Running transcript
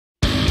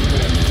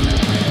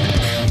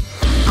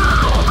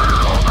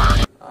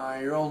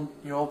your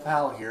old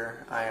pal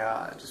here.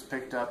 I just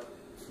picked up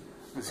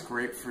this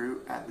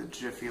grapefruit at the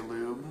Jiffy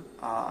Lube.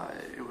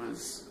 It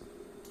was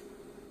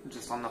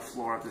just on the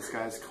floor of this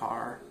guy's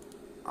car.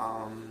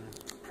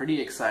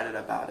 Pretty excited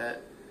about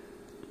it.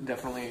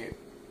 Definitely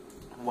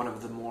one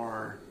of the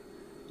more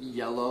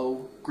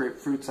yellow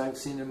grapefruits I've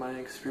seen in my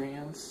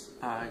experience.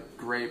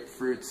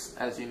 Grapefruits,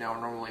 as you know,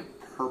 are normally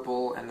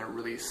purple and they're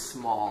really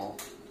small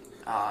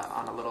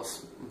on a little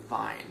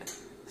vine.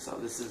 So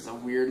this is a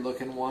weird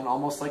looking one,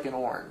 almost like an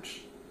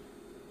orange.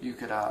 You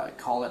could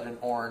call it an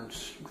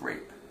orange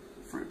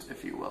grapefruit,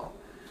 if you will.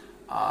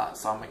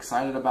 So I'm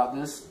excited about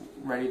this,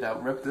 ready to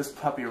rip this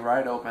puppy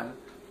right open,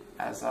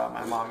 as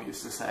my mom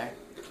used to say.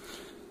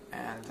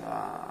 And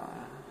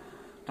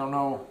don't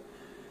know,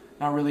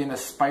 not really into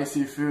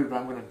spicy food, but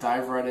I'm going to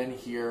dive right in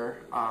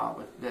here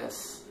with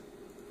this.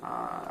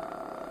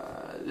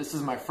 This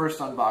is my first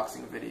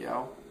unboxing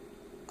video.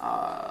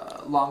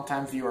 Long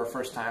time viewer,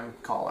 first time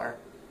caller.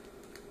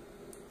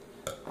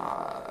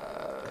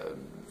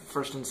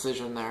 First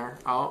incision there.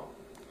 Oh,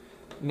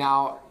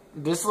 now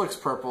this looks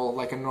purple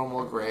like a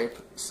normal grape,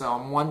 so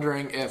I'm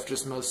wondering if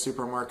just most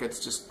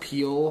supermarkets just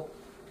peel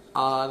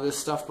this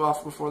stuff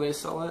off before they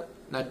sell it.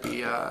 That'd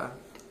be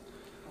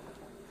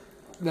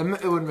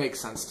it would make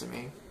sense to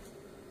me.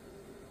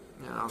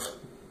 You know,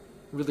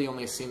 really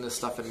only seen this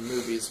stuff in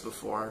movies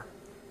before.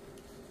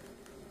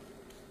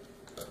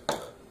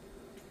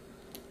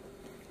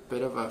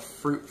 Bit of a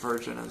fruit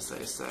virgin, as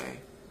they say.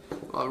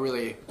 Well,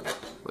 really,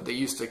 what they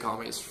used to call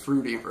me is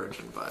fruity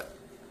virgin, but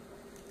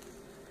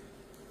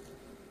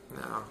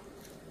no.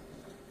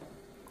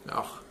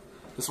 No.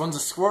 This one's a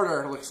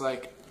squirter, it looks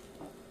like.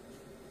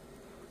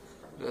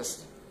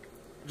 Just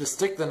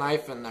stick the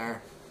knife in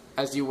there,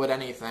 as you would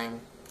anything.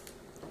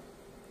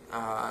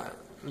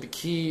 The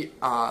key,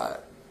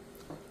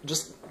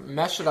 just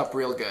mesh it up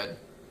real good.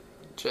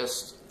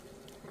 Just,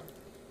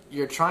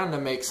 you're trying to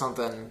make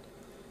something,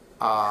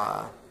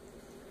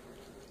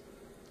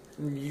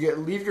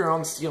 leave your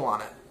own seal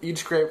on it.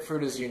 Each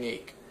grapefruit is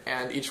unique,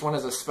 and each one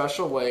has a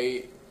special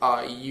way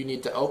you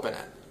need to open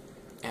it.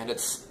 And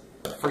it's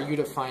for you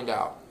to find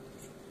out.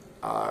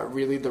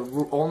 Really,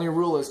 the only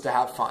rule is to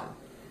have fun.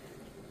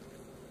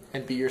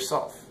 And be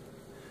yourself.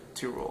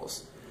 2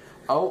 rules.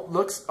 Oh,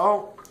 looks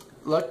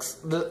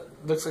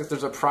like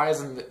there's a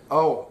prize in the,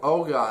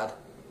 oh god.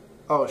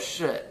 Oh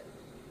shit.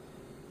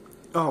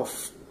 Oh.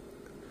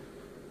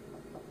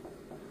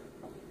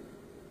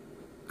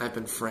 I've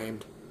been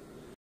framed.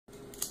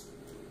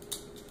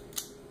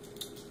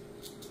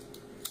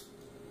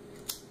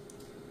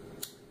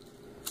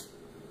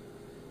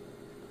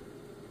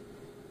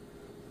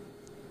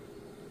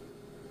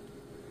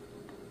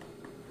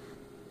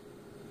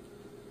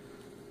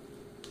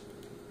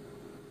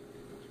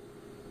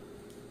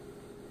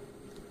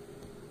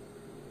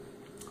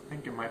 I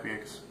think it might be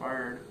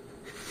expired.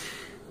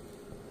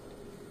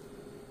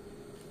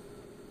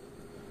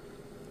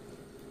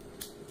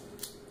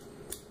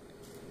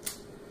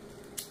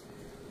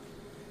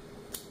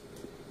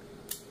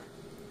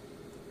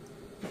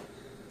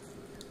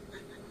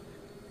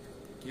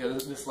 Yeah,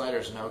 this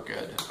lighter's no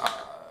good.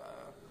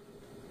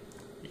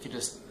 You can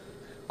just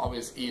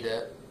always eat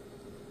it.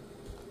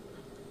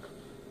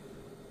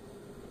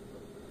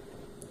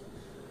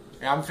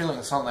 Yeah, I'm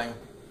feeling something.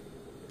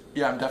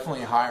 Yeah, I'm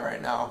definitely high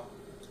right now.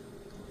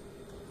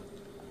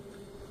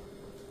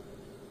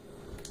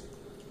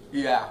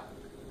 Yeah.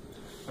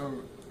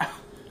 Oh,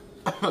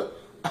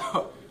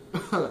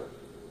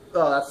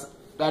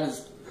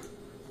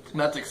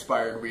 that's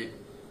expired weed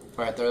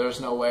right there.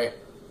 There's no way.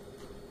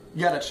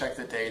 You gotta check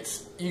the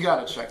dates. You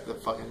gotta check the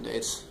fucking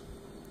dates.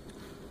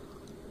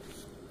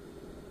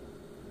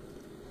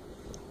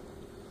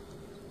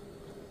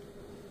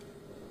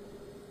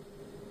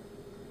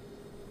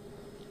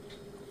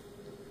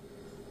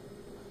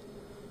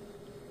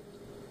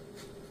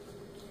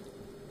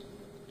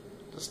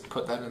 Just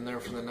put that in there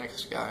for the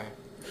next guy.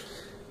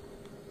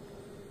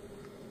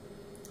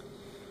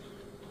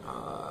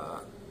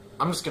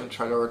 I'm just gonna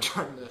try to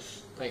return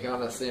this. Like,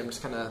 honestly, I'm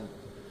just gonna...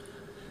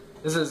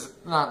 This is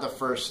not the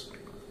first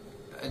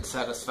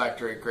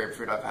unsatisfactory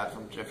grapefruit I've had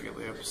from Jiffy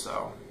Lube,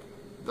 so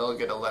they'll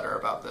get a letter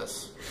about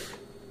this.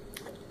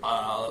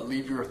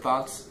 Leave your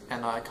thoughts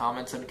and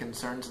comments and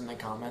concerns in the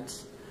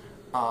comments.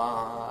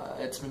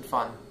 It's been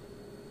fun.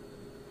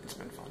 It's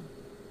been fun.